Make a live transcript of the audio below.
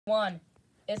One.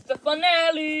 It's the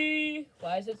finale!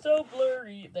 Why is it so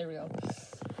blurry? There we go.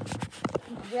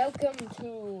 Welcome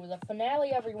to the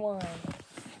finale, everyone.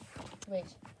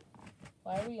 Wait,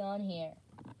 why are we on here?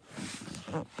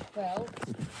 Well,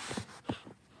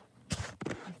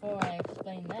 before I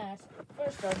explain that,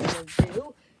 first I'm going to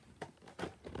do...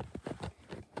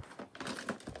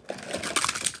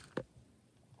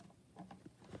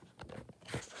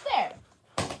 There!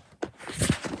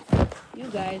 You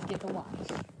guys get to watch.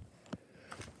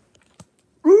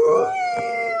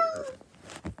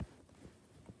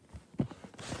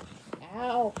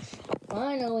 Ouch.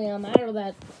 Finally, I'm out of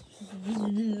that.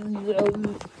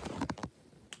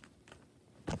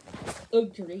 Oh,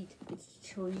 great. It's a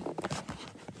treat.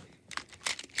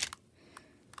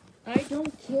 I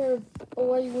don't care if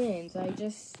OA wins. I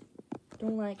just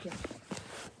don't like it.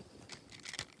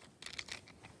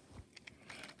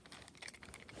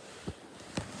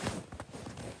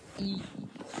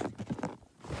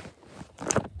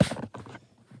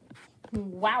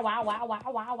 Wow, wow, wow,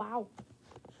 wow, wow, wow.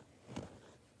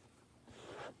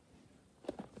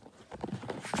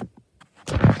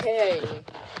 Okay.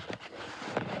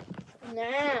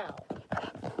 Now,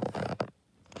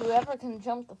 whoever can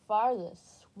jump the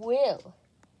farthest will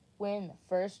win the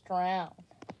first round.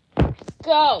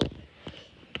 Go!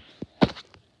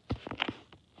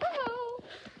 Oh.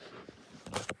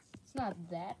 It's not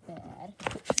that bad.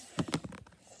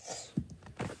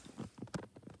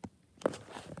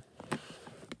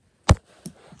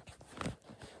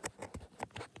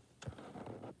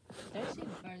 Did I say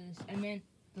the farthest? I meant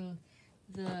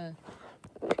the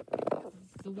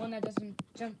one that doesn't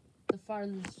jump the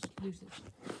farthest loses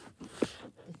the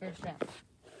first round.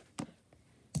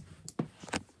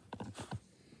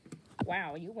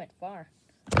 Wow, you went far.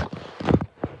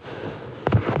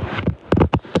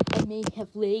 I may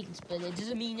have legs, but it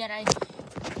doesn't mean that I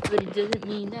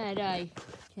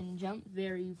can jump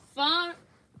very far.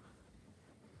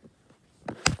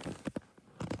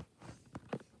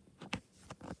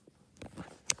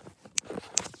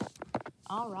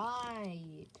 All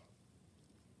right.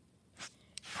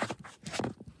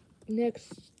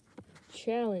 Next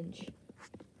challenge.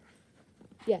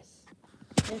 Yes.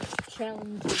 Next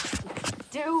challenge is to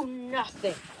do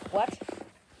nothing. What?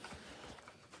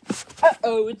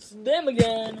 Uh-oh, it's them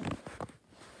again.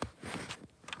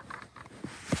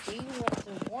 We want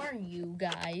to warn you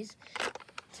guys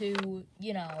to,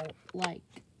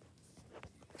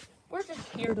 we're just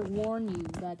here to warn you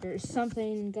that there's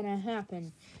something gonna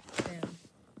happen soon.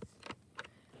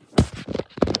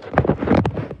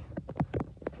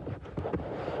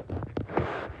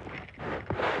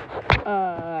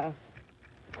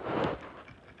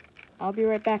 I'll be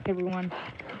right back, everyone.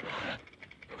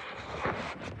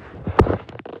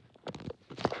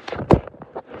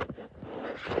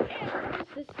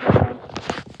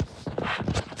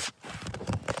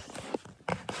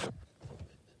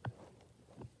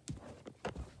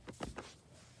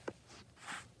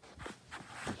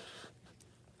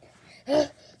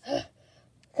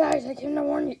 Guys, I came to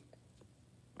warn you.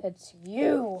 It's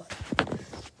you.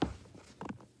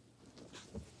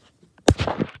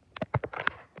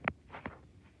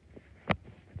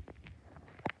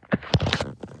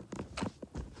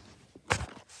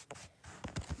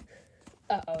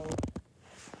 Uh-oh.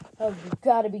 Oh, you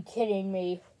gotta be kidding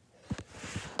me.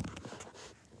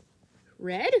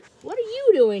 Red? What are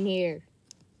you doing here?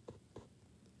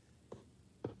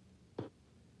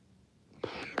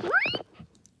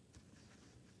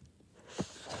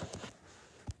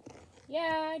 Yeah,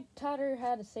 I taught her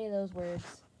how to say those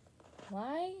words.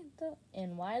 Why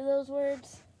those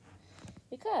words?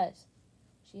 Because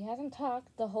she hasn't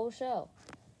talked the whole show.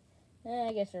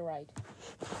 I guess you're right.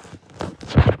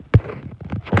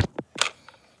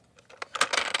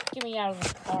 Get me out of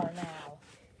the car now.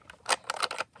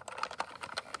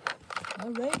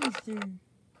 Alrighty, sir.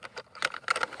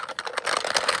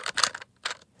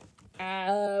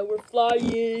 We're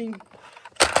flying.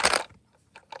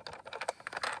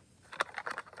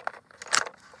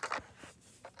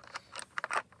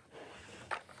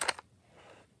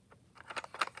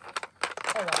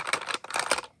 Oh well.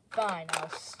 Fine, I'll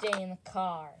stay in the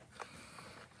car.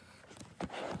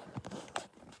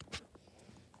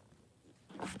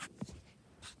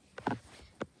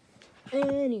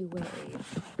 Anyway,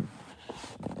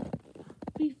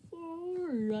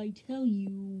 before I tell you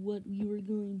what we were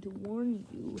going to warn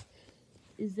you,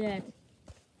 is that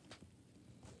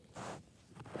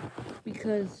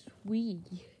because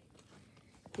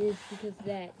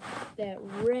that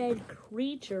red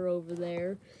creature over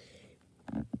there,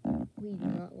 we do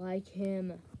not like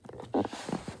him.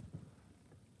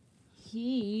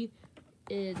 He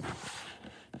is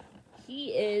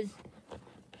he is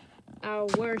our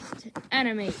worst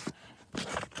enemy. So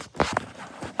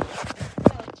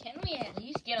can we at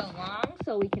least get along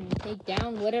so we can take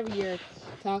down whatever you're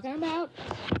talking about?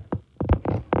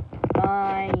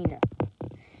 Fine.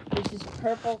 This is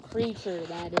purple creature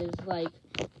that is like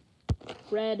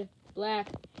red, black,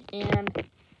 and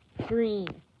green.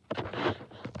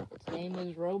 Its name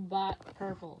is Robot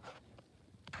Purple.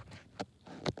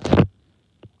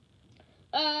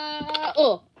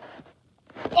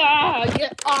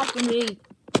 Get off of me!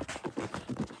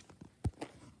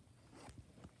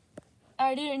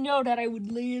 I didn't know that I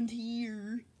would land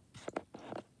here.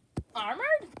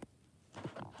 Armored?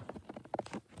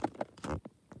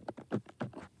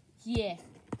 Yeah.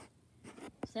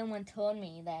 Someone told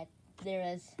me that there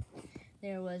was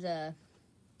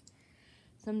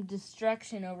some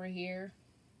destruction over here.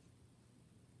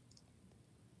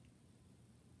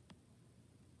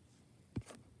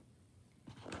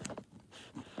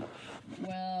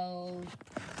 Well,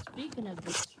 speaking of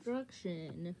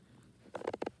destruction.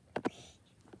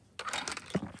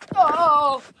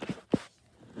 Oh!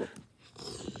 That's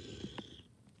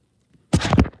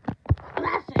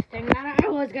the thing that I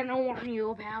was gonna warn you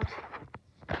about.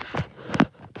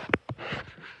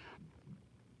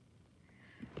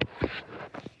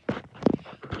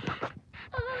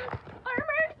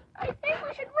 Armored, I think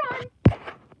we should run.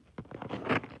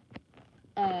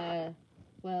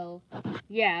 Well,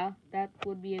 yeah, that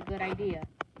would be a good idea.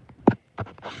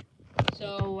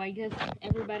 So, I guess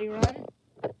everybody run?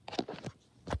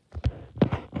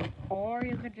 Or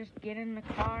you could just get in the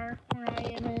car where I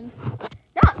am in.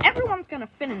 Not everyone's gonna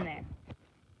fit in there.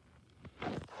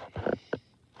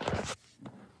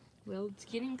 Well, it's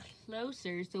getting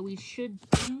closer, so we should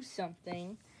do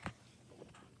something.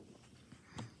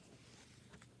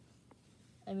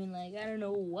 I mean, like, I don't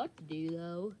know what to do,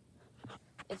 though.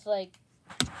 It's like...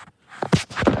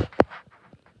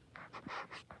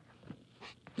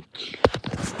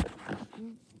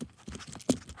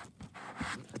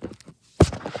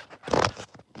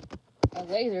 a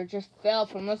laser just fell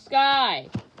from the sky.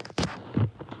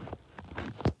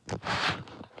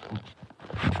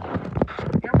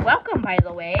 You're welcome, by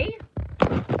the way.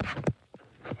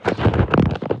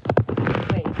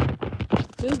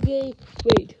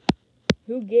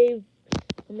 Who gave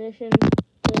permission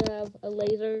to have a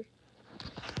laser?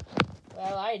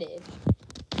 Well, I did.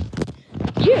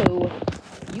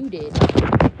 You did.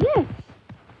 Yes,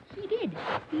 he did.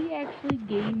 He actually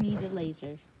gave me the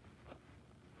laser.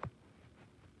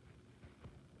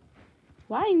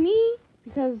 Why me?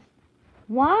 Because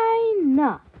why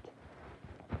not?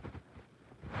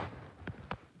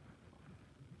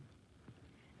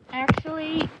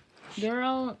 Actually,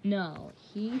 girl, no.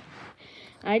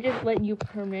 I just let you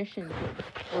permission to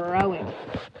throw it.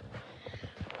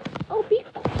 Oh, be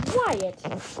quiet.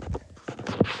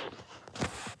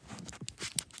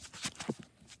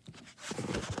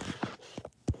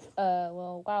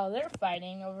 Well, while they're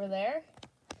fighting over there,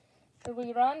 should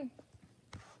we run?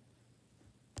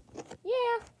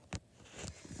 Yeah.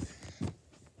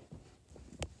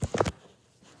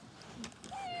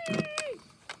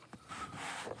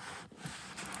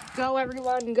 Go,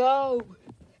 everyone, go.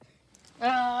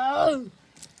 Oh.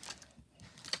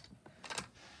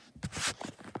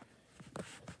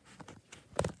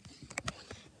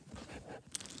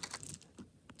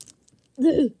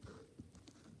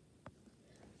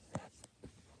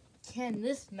 Can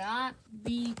this not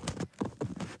be?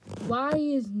 Why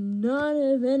is none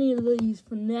of any of these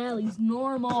finales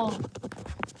normal?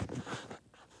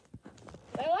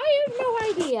 Well, I have no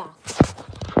idea.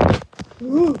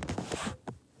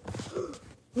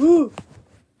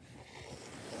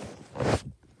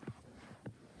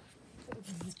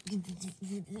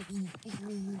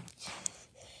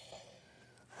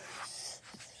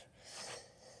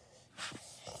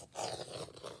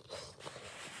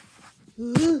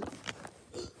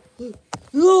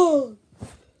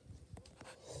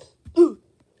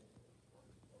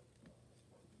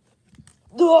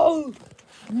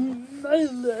 My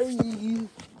leg.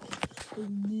 I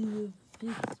need to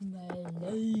fix my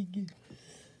leg.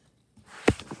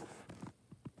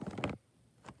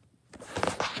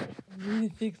 I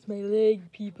need to fix my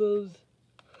leg, peoples.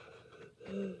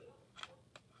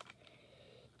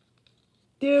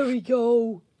 There we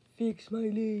go. Fix my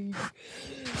leg.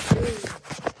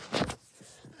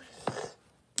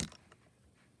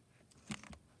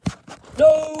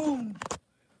 No!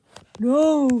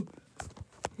 No!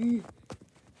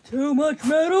 Too much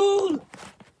metal!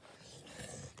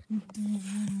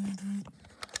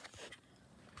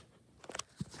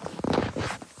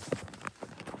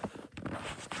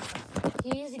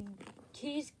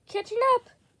 He's catching up.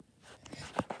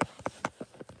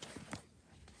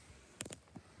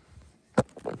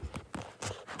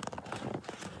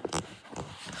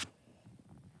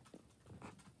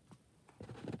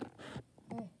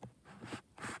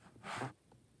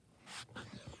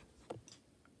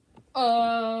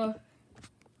 Oh.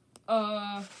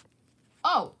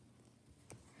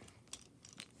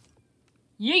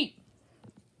 Yeet.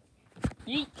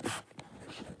 Yeet.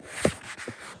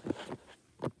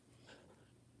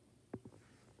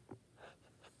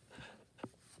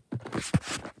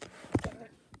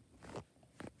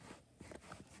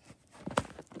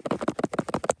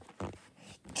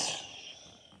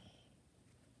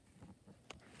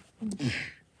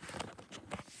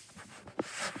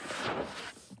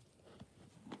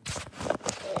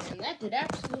 And that did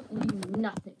absolutely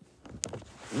nothing.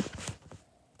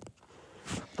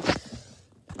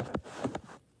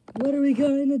 What are we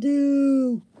going to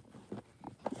do?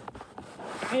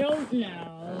 I don't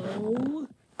know.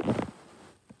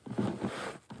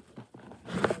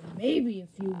 Maybe if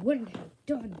you wouldn't have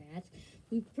done that,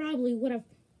 we probably would have,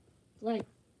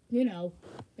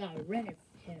 got rid of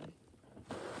him.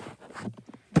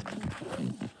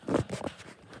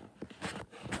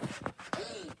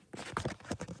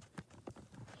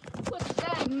 What's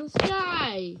that in the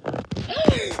sky?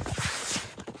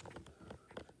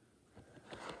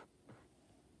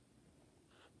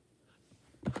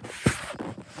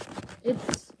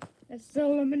 It's the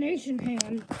elimination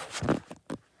hand.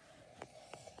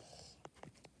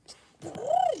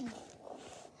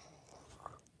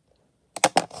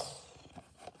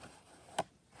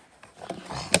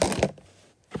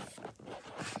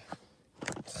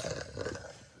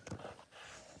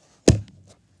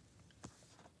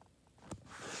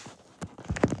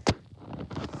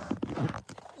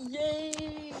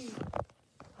 Yay!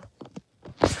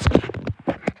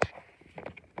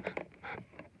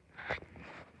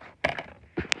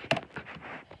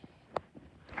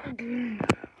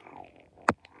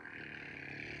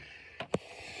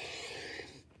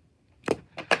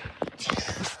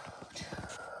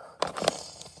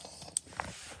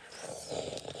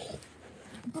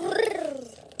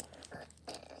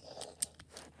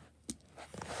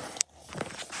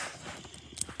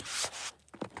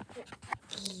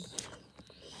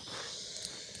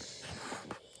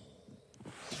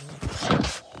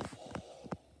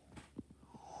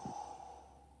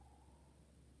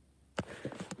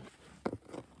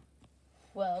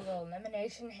 Well, the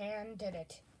elimination hand did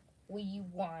it. We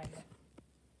won.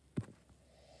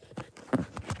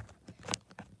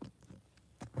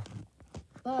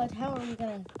 But how are we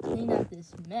gonna clean up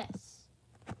this mess?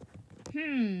 I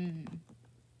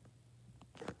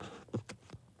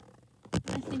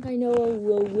think I know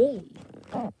a way.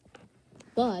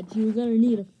 But you're gonna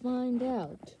need to find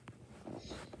out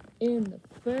in the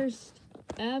first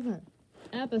ever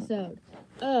episode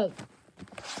of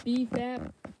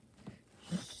Bf1m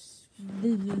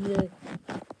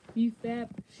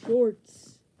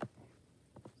Shorts.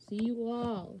 See you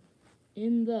all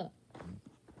in the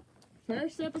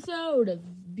first episode of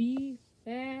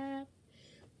Bf1m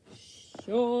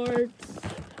Shorts.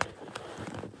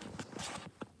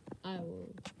 I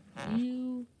will see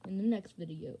you in the next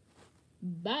video.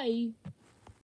 Bye.